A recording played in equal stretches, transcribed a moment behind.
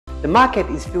The market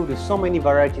is filled with so many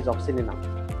varieties of ceiling lamps.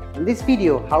 In this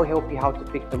video, I'll help you how to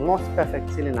pick the most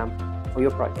perfect ceiling lamp for your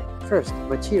project. First,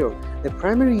 material. The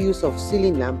primary use of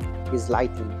ceiling lamp is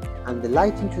lighting, and the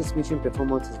lighting transmission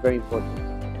performance is very important.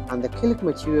 And the acrylic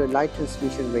material light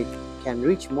transmission rate can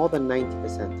reach more than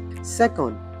 90%.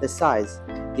 Second, the size.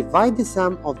 Divide the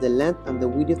sum of the length and the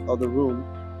width of the room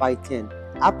by 10.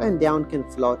 Up and down can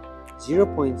float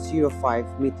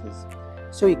 0.05 meters.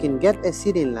 So you can get a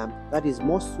ceiling lamp that is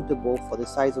most suitable for the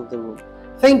size of the room.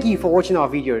 Thank you for watching our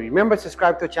video. Remember to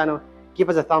subscribe to our channel, give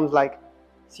us a thumbs like.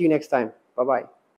 See you next time. Bye bye.